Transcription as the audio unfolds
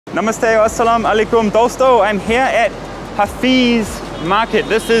Namaste, assalamu alaikum, dosto. I'm here at Hafeez market.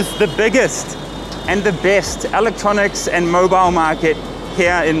 This is the biggest and the best electronics and mobile market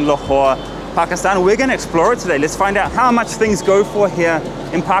here in Lahore, Pakistan. We're going to explore it today. Let's find out how much things go for here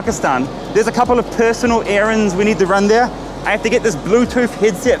in Pakistan. There's a couple of personal errands we need to run there. I have to get this Bluetooth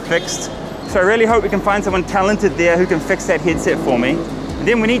headset fixed. So I really hope we can find someone talented there who can fix that headset for me. And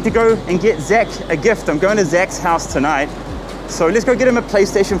then we need to go and get Zack a gift. I'm going to Zack's house tonight. So let's go get him a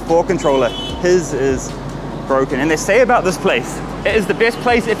PlayStation 4 controller. His is broken. And they say about this place, it is the best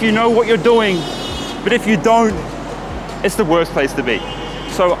place if you know what you're doing. But if you don't, it's the worst place to be.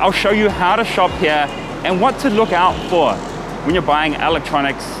 So I'll show you how to shop here and what to look out for when you're buying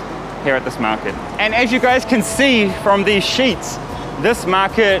electronics here at this market. And as you guys can see from these sheets, this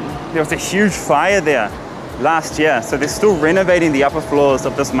market, there was a huge fire there last year. So they're still renovating the upper floors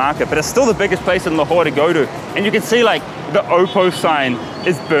of this market, but it's still the biggest place in Lahore to go to. And you can see like the Oppo sign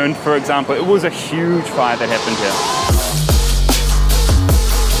is burned, for example. It was a huge fire that happened here.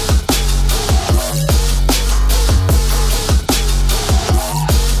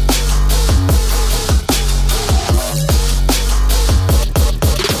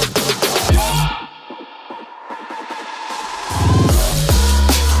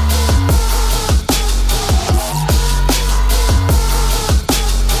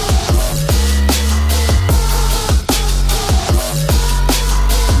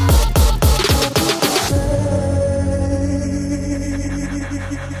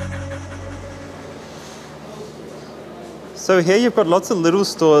 So here you've got lots of little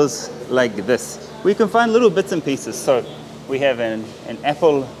stores like this, where you can find little bits and pieces. So we have an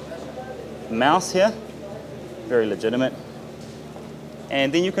Apple mouse here, very legitimate.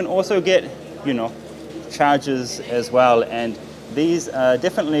 And then you can also get, you know, chargers as well. And these are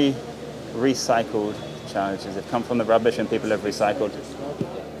definitely recycled chargers. They've come from the rubbish and people have recycled.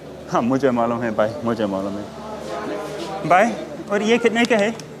 हाँ मुझे मालूम है भाई, मुझे मालूम है भाई. और ये कितने का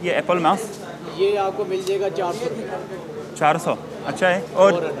है ये Apple mouse? ये आपको मिल जाएगा 400 रुपये. 400, अच्छा है.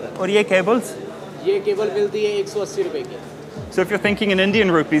 और ये cables? ये केबल मिलती है 180 रुपए की. So if you're thinking in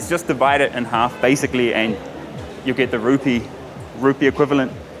Indian rupees, just divide it in half basically and you get the rupee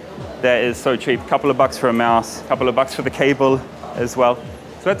equivalent. That is so cheap. Couple of bucks for a mouse, couple of bucks for the cable as well.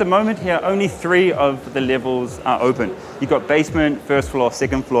 So at the moment here, only 3 of the levels are open. You've got basement, first floor,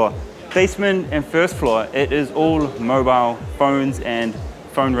 second floor. Basement and first floor, it is all mobile phones and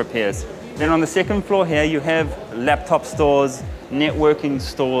phone repairs. Then on the second floor here, you have laptop stores, networking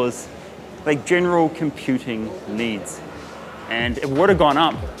stores, like general computing needs. And it would have gone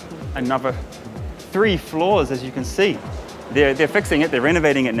up another 3 floors, as you can see. They're fixing it, they're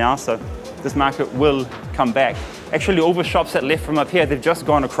renovating it now, so this market will come back. Actually, all the shops that left from up here, they've just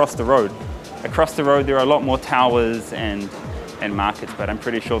gone across the road. Across the road, there are a lot more towers and markets, but I'm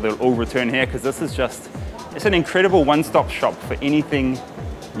pretty sure they'll all return here because this is just, it's an incredible one-stop shop for anything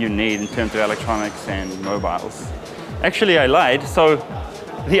you need in terms of electronics and mobiles. Actually, I lied. So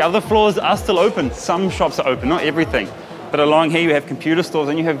the other floors are still open. Some shops are open, not everything. But along here you have computer stores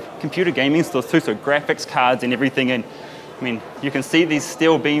and you have computer gaming stores too, so graphics cards and everything. And I mean, you can see these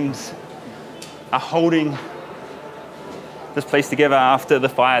steel beams are holding this place together after the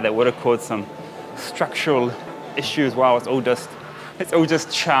fire that would have caused some structural issues. Wow, it's all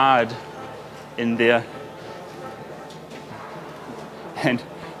just charred in there. And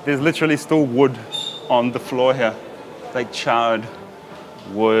there's literally still wood on the floor here, like charred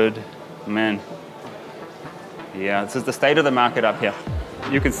wood, man. Yeah, this is the state of the market up here.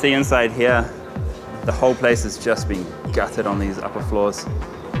 You can see inside here, the whole place has just been gutted on these upper floors.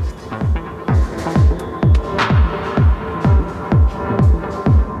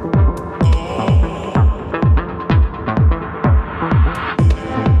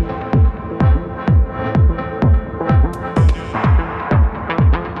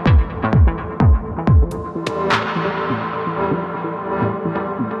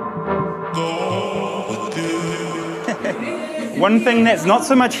 One thing that's not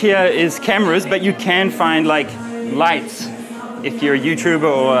so much here is cameras, but you can find like lights. If you're a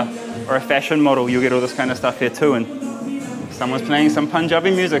YouTuber or a fashion model, you'll get all this kind of stuff here too. And someone's playing some Punjabi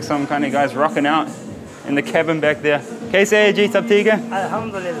music, some kind of guy's rocking out in the cabin back there. कैसे है जी, सब ठीक है?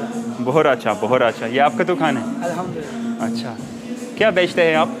 अल्हम्दुलिल्लाह. बहुत अच्छा, बहुत अच्छा. ये आपका दुकान है? अल्हम्दुलिल्लाह. अच्छा. क्या बेचते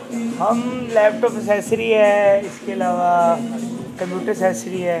हैं आप? हम लैपटॉप एक्सेसरी है, इसके अलावा कंप्यूटर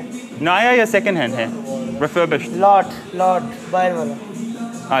एक्सेसरी है. नया या सेकंड हैंड है? Refurbished. Lot, बाहर वाला.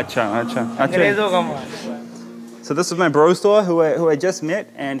 अच्छा, अच्छा, अच्छा. So this is my bro store who I just met,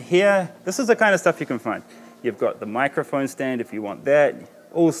 and here, this is the kind of stuff you can find. You've got the microphone stand if you want that,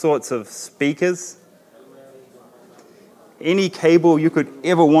 all sorts of speakers, Any cable you could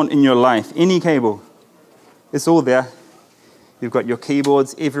ever want in your life, any cable, it's all there. You've got your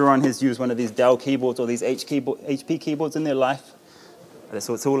keyboards. Everyone has used one of these Dell keyboards or these HP keyboards in their life. That's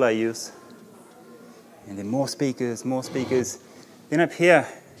all I use. And then more speakers, more speakers. Then up here,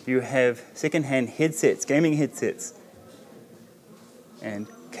 you have second-hand headsets, gaming headsets. And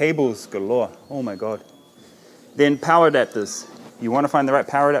cables galore, oh my God. Then power adapters. You want to find the right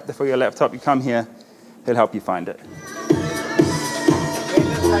power adapter for your laptop, you come here, he'll help you find it.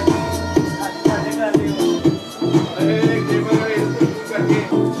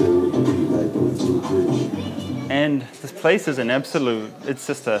 And this place is an absolute, it's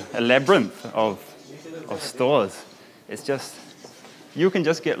just a labyrinth of stores. It's just, you can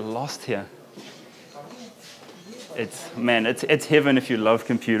just get lost here. It's heaven if you love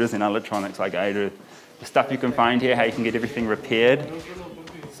computers and electronics like I do. The stuff you can find here, how you can get everything repaired,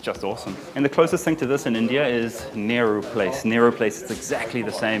 it's just awesome. And the closest thing to this in India is Nehru Place. Nehru Place is exactly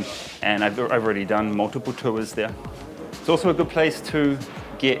the same, and I've already done multiple tours there. It's also a good place to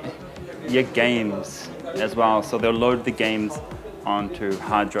get your games as well. So they'll load the games onto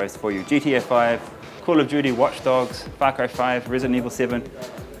hard drives for you. GTA 5, Call of Duty, Watch Dogs, Far Cry 5, Resident Evil 7,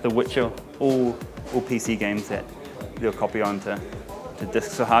 The Witcher, all PC games that they'll copy onto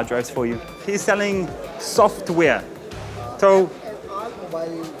disks or hard drives for you. He's selling software. So all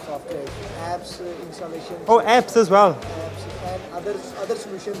mobile software, apps, installation. Oh, apps as well. Apps and other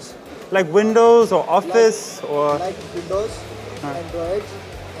solutions. Like Windows or Office or like Windows, Android,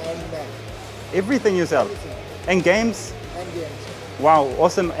 and Mac. Everything you sell. Everything. And games? And games. Wow,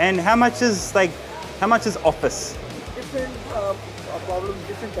 awesome. And how much is Office? Different problems,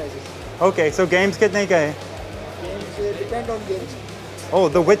 different prices. Okay, so games kitne ka hai? Games depend on games. Oh,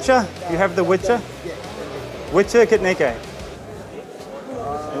 The Witcher? You have The Witcher? Yeah. Witcher kitne ka hai?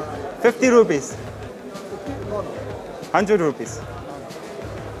 50 rupees? No. 100 rupees?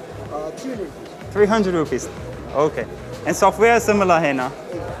 300 rupees. 300 rupees. Okay. And software similar hai na?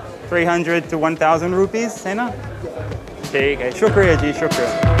 300 to 1000 rupees hai na? ठीक है, शुक्रिया जी,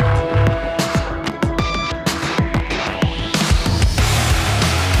 शुक्रिया.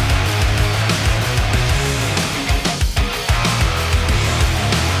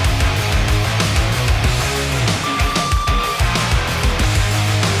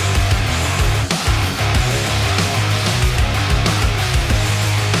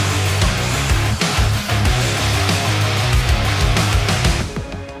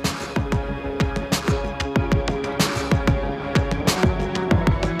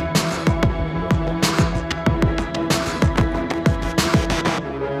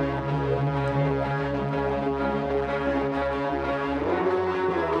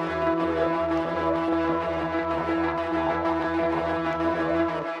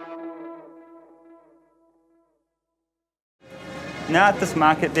 Now at this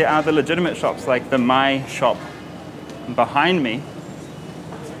market, there are the legitimate shops, like the My shop behind me.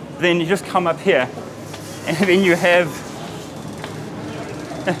 Then you just come up here, and then you have,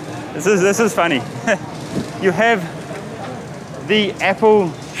 this is funny. You have the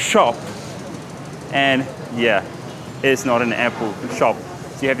Apple shop, and yeah, it's not an Apple shop.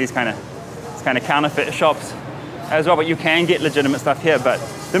 So you have these kind of counterfeit shops as well, but you can get legitimate stuff here. But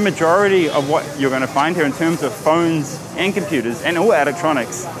the majority of what you're going to find here in terms of phones and computers and all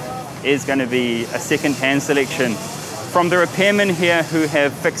electronics is going to be a second-hand selection from the repairmen here who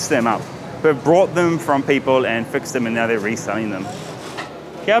have fixed them up, who have brought them from people and fixed them, and now they're reselling them.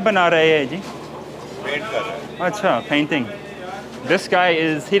 Kya bana rahe hai ji? Paint kar raha hai. Acha, painting. This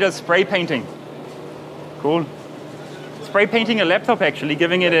guy he does spray painting. Cool. Spray painting a laptop, actually,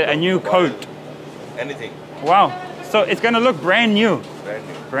 giving it a new coat. Anything. Wow. So it's going to look brand new. Brand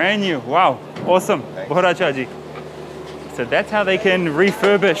new. Brand new. Wow. Awesome. Bahut acha ji. So that's how they can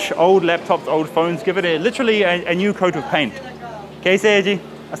refurbish old laptops, old phones, give it literally a new coat of paint. Kaise hai ji?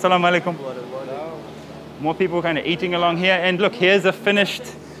 Assalamu alaikum. More people kind of eating along here. And look, here's a finished,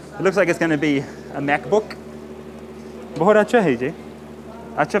 it looks like it's going to be a MacBook. Bahut acha hai ji.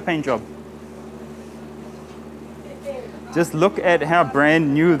 Acha paint job. Just look at how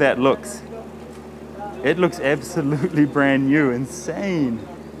brand new that looks. It looks absolutely brand new, insane.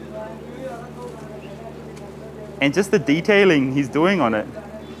 And just the detailing he's doing on it.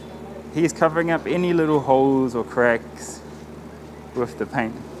 He's covering up any little holes or cracks with the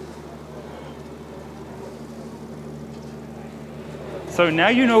paint. So now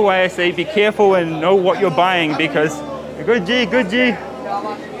you know why I say be careful and know what you're buying, because, good G.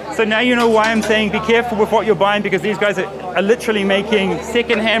 So now you know why I'm saying be careful with what you're buying, because these guys are literally making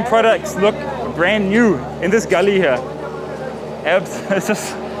second-hand products look brand new in this gully here. It's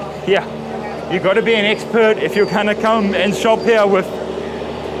just, yeah. You've got to be an expert if you're gonna come and shop here with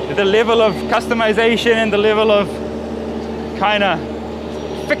the level of customization and the level of kind of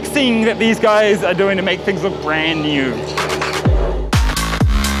fixing that these guys are doing to make things look brand new.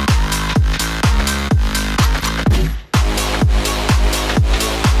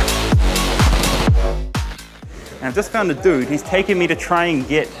 And I've just found a dude, he's taking me to try and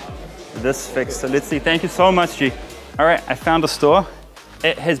get this fixed. So let's see, thank you so much, G. All right, I found a store.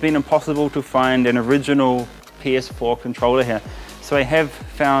 It has been impossible to find an original PS4 controller here. So I have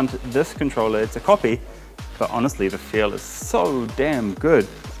found this controller, it's a copy, but honestly, the feel is so damn good. It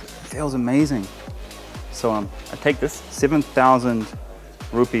feels amazing. So I take this, 7,000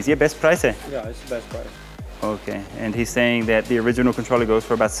 rupees. Yeah, best price, eh? Yeah, it's the best price. Okay, and he's saying that the original controller goes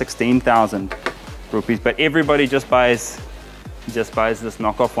for about 16,000 rupees, but everybody just buys this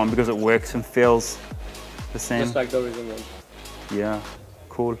knockoff one because it works and feels the same. Just like the original one. Yeah,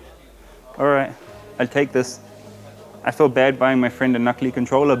 cool. All right, I'll take this. I feel bad buying my friend a knuckly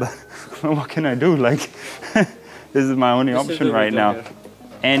controller, but what can I do? Like, this is my only option right now. Here.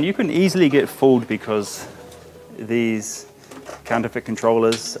 And you can easily get fooled because these counterfeit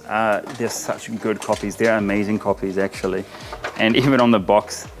controllers, they're such good copies. They're amazing copies, actually. And even on the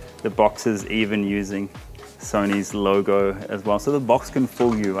box is even using Sony's logo as well. So the box can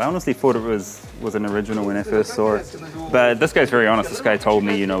fool you. I honestly thought it was an original when I first saw it. But this guy's very honest. This guy told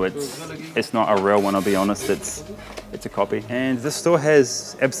me, you know, it's not a real one, I'll be honest. It's a copy. And this store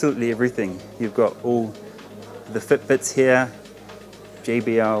has absolutely everything. You've got all the Fitbits here,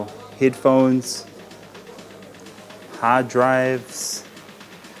 JBL headphones, hard drives,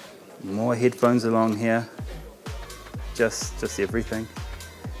 more headphones along here, just everything.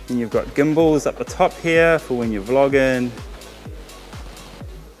 And you've got gimbals up the top here for when you're vlogging.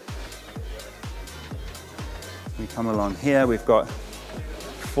 We come along here, we've got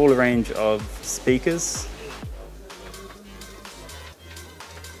full range of speakers,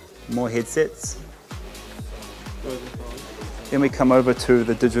 more headsets. Then we come over to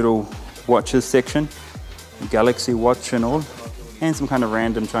the digital watches section, Galaxy Watch and all, and some kind of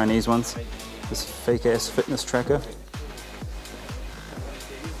random Chinese ones. This fake ass fitness tracker.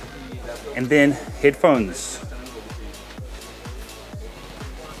 And then headphones.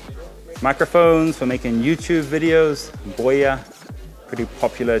 Microphones for making YouTube videos. Boya, pretty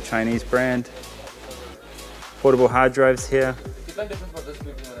popular Chinese brand. Portable hard drives here.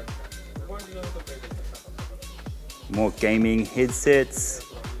 More gaming headsets.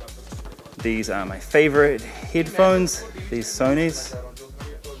 These are my favorite headphones, these Sony's.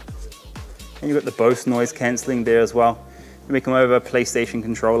 And you've got the Bose noise cancelling there as well. Then we come over, PlayStation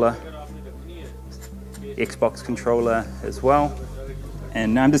controller, Xbox controller as well.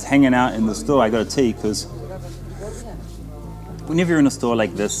 And now I'm just hanging out in the store. I got a tea because whenever you're in a store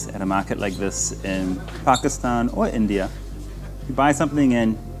like this, at a market like this in Pakistan or India, you buy something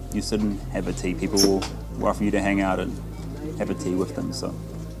and you sit and have a tea. People will offer you to hang out and have a tea with them. So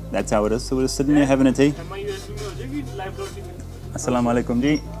that's how it is. So we're just sitting there having a tea. Assalamu alaikum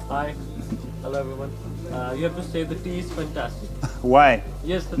ji. Hi. Hello everyone. You have to say the tea is fantastic. Why?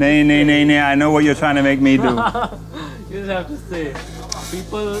 Yes. Nay, I know what you're trying to make me do. You just have to say.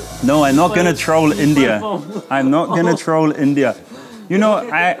 People. No, I'm not gonna troll India. I'm not gonna troll India. You know,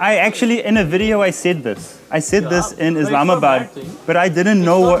 I actually, in a video, I said this. I said this in Islamabad, but I didn't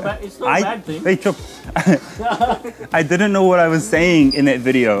know what. It's not a bad thing. Wait, chup. I didn't know what I was saying in that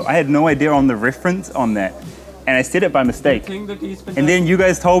video. I had no idea on the reference on that. And I said it by mistake. And then you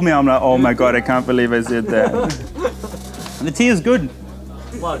guys told me, I'm like, oh my God, I can't believe I said that. The tea is good.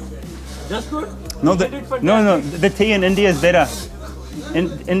 What? Just good? No, the tea in India is better.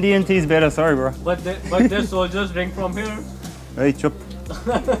 Indian tea is better, sorry bro. But their soldiers drink from here. Hey, chup.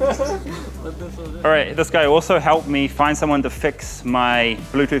 All right, this guy also helped me find someone to fix my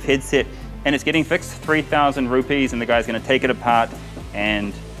Bluetooth headset, and it's getting fixed, 3,000 rupees, and the guy's gonna take it apart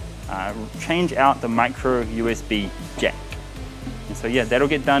and change out the micro USB jack. And so yeah, that'll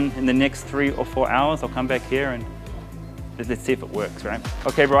get done in the next 3 or 4 hours. I'll come back here and let's see if it works, right?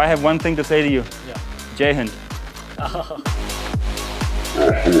 Okay, bro, I have one thing to say to you. Yeah. Jai Hind.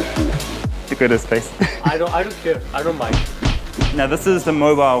 Look at his face. I don't care. I don't mind. Now this is the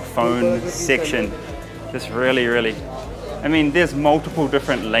mobile phone section. Just really, I mean, there's multiple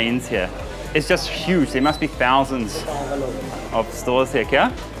different lanes here. It's just huge. There must be thousands of stores here.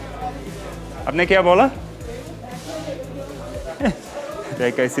 Kya? Apne kya bola?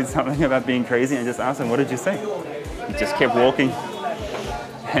 That guy said something about being crazy and I just asked him, what did you say? He just kept walking.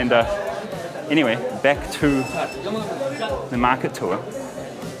 And anyway, back to the market tour.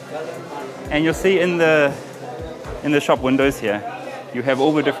 And you'll see in the shop windows here, you have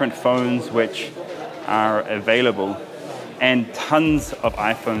all the different phones which are available, and tons of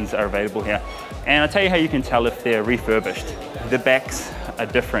iPhones are available here. And I'll tell you how you can tell if they're refurbished. The backs are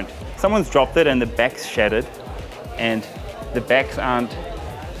different. Someone's dropped it and the back's shattered, and the backs aren't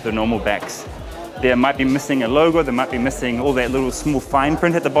the normal backs. They might be missing a logo, they might be missing all that little small fine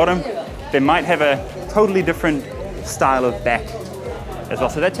print at the bottom. They might have a totally different style of back as well.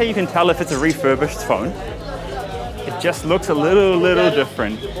 So that's how you can tell if it's a refurbished phone. It just looks a little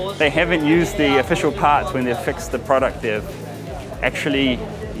different. They haven't used the official parts when they've fixed the product. They've actually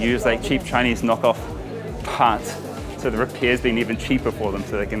used like cheap Chinese knockoff parts. So the repair's been even cheaper for them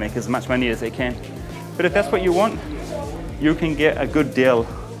so they can make as much money as they can. But if that's what you want, you can get a good deal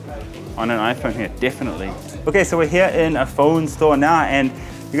on an iPhone here, definitely. Okay, so we're here in a phone store now, and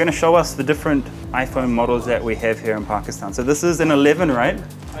you're going to show us the different iPhone models that we have here in Pakistan. So this is an 11, right?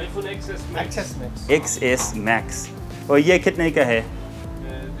 iPhone XS Max. XS Max. Oh, ye kitne ka hai?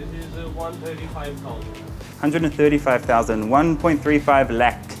 This is 135,000. 135,000, 1.35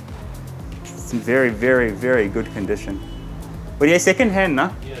 lakh. It's in very good condition. But ye second hand,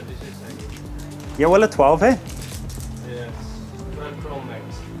 na? Yeah, this is second. Ye wala 12 hai? Yes, 12 Pro Max.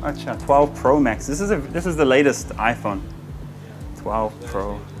 Acha, 12 Pro Max. This is the latest iPhone. 12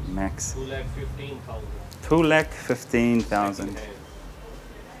 Pro Max. 2,15,000. 2,15,000.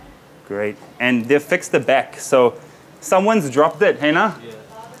 Great. And they've fixed the back. So someone's dropped it, hey na? Yeah.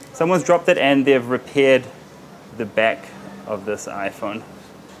 Someone's dropped it and they've repaired the back of this iPhone.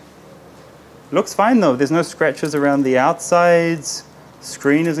 Looks fine though. There's no scratches around the outsides.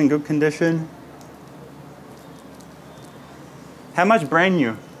 Screen is in good condition. How much brand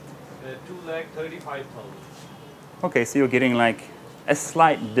new? 2,35,000. Okay, so you're getting like a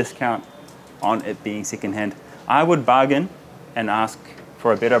slight discount on it being secondhand. I would bargain and ask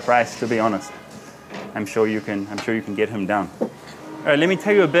for a better price, to be honest. I'm sure you can get him down. All right, let me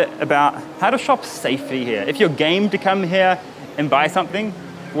tell you a bit about how to shop safely here. If you're game to come here and buy something,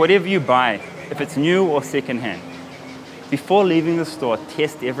 whatever you buy, if it's new or secondhand, before leaving the store,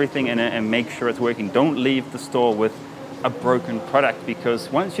 test everything in it and make sure it's working. Don't leave the store with a broken product,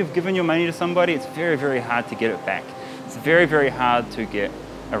 because once you've given your money to somebody, it's very hard to get it back. It's very hard to get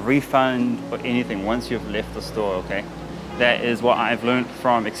a refund or anything once you've left the store, okay? That is what I've learned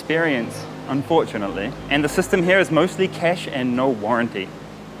from experience, unfortunately. And the system here is mostly cash and no warranty.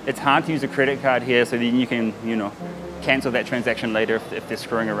 It's hard to use a credit card here, so then you can, cancel that transaction later if they're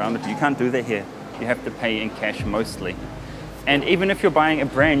screwing around with you. You can't do that here. You have to pay in cash mostly. And even if you're buying a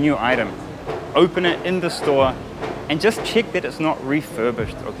brand new item, open it in the store and just check that it's not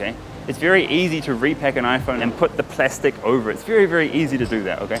refurbished, okay? It's very easy to repack an iPhone and put the plastic over it. It's very easy to do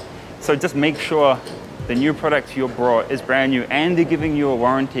that, okay? So just make sure the new product you brought is brand new and they're giving you a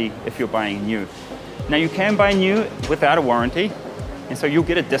warranty if you're buying new. Now you can buy new without a warranty, and so you'll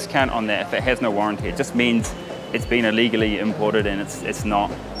get a discount on that if it has no warranty. It just means it's been illegally imported and it's not,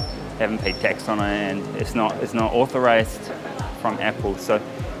 haven't paid tax on it, and it's not authorized from Apple. So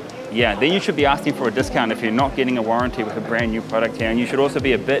yeah, then you should be asking for a discount if you're not getting a warranty with a brand new product here, and you should also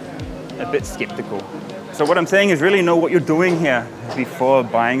be a bit skeptical. So what I'm saying is really know what you're doing here before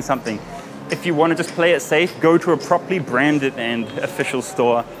buying something. If you want to just play it safe, go to a properly branded and official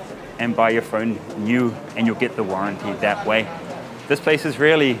store and buy your phone new, and you'll get the warranty that way. This place is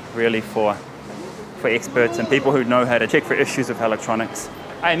really for experts and people who know how to check for issues of electronics.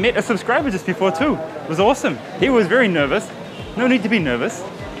 I met a subscriber just before too. It was awesome. He was very nervous. No need to be nervous.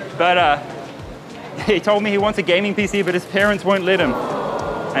 But he told me he wants a gaming PC, but his parents won't let him.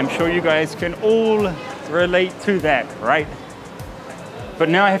 I'm sure you guys can all relate to that, right? But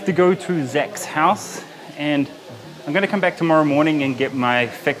now I have to go to Zack's house, and I'm going to come back tomorrow morning and get my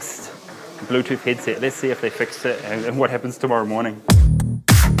fixed Bluetooth headset. Let's see if they fixed it and what happens tomorrow morning.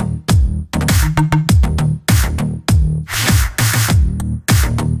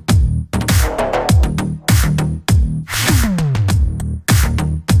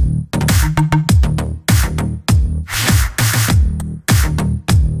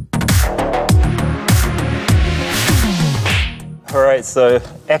 Alright, so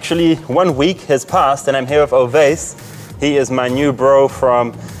actually 1 week has passed and I'm here with Hafeez. He is my new bro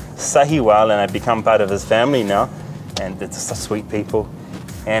from Sahiwal, and I've become part of his family now, and it's just sweet people.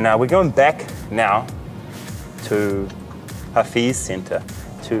 And we're going back now to Hafeez Center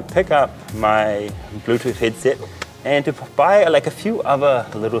to pick up my Bluetooth headset and to buy like a few other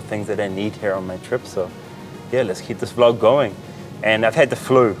little things that I need here on my trip. So yeah, let's keep this vlog going. And I've had the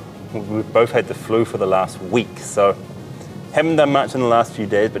flu. We've both had the flu for the last week, so haven't done much in the last few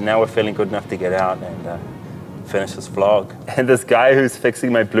days, but now we're feeling good enough to get out and finish this vlog. And this guy who's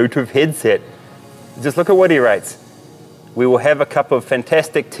fixing my Bluetooth headset, just look at what he writes. we will have a cup of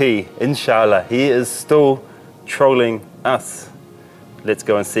fantastic tea, inshallah. He is still trolling us. Let's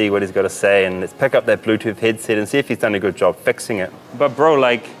go and see what he's got to say, and let's pick up that Bluetooth headset and see if he's done a good job fixing it. But bro,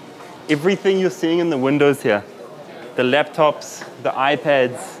 like, everything you're seeing in the windows here, the laptops, the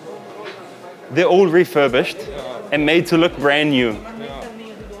iPads, they're all refurbished and made to look brand new.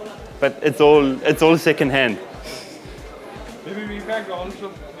 But it's all secondhand. Maybe repacked also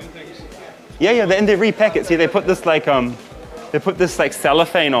new things. Yeah, and they repack it. See, they put this like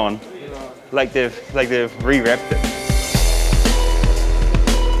cellophane on, like they've rewrapped it.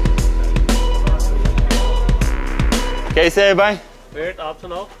 कैसे है भाई? Wait आप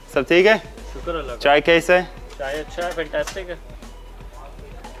सुनाओ? सब ठीक है? शुक्र अल्लाह का। चाय कैसे है? चाय अच्छा है, फैंटास्टिक है।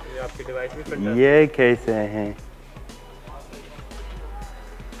 ये आपकी डिवाइस भी फैंटास्टिक। ये कैसे है?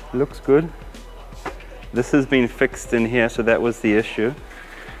 Looks good. This has been fixed in here, so that was the issue.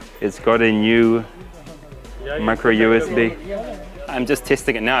 It's got a new micro USB. I'm just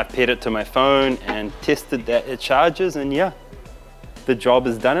testing it now. I've paired it to my phone and tested that it charges, and yeah, the job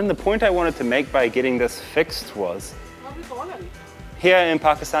is done. And the point I wanted to make by getting this fixed was, here in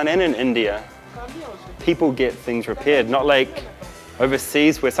Pakistan and in India, people get things repaired, not like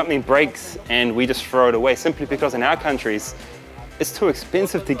overseas where something breaks and we just throw it away, simply because in our countries, it's too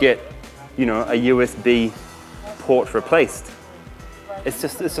expensive to get, you know, a USB port replaced. It's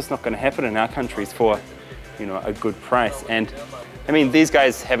just not going to happen in our countries for, you know, a good price. And I mean, these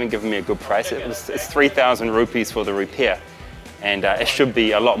guys haven't given me a good price. It's 3,000 rupees for the repair, and it should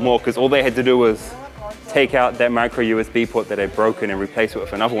be a lot more, because all they had to do was take out that micro USB port that had broken and replace it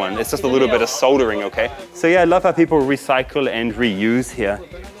with another one. It's just a little bit of soldering, okay? So yeah, I love how people recycle and reuse here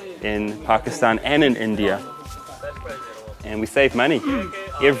in Pakistan and in India. And we save money.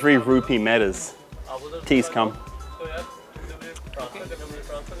 Every rupee matters. Teas come.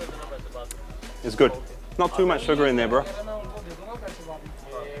 It's good. Not too much sugar in there, bro.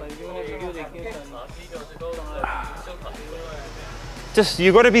 Just,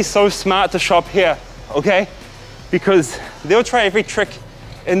 you got to be so smart to shop here, okay? Because they'll try every trick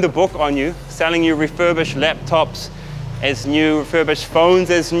in the book on you, selling you refurbished laptops as new, refurbished phones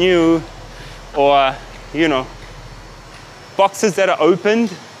as new, or, you know, boxes that are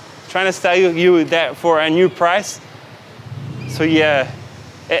opened, trying to sell you that for a new price. So yeah,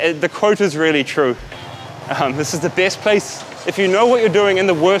 the quote is really true. This is the best place if you know what you're doing, and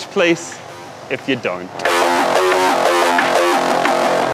the worst place if you don't.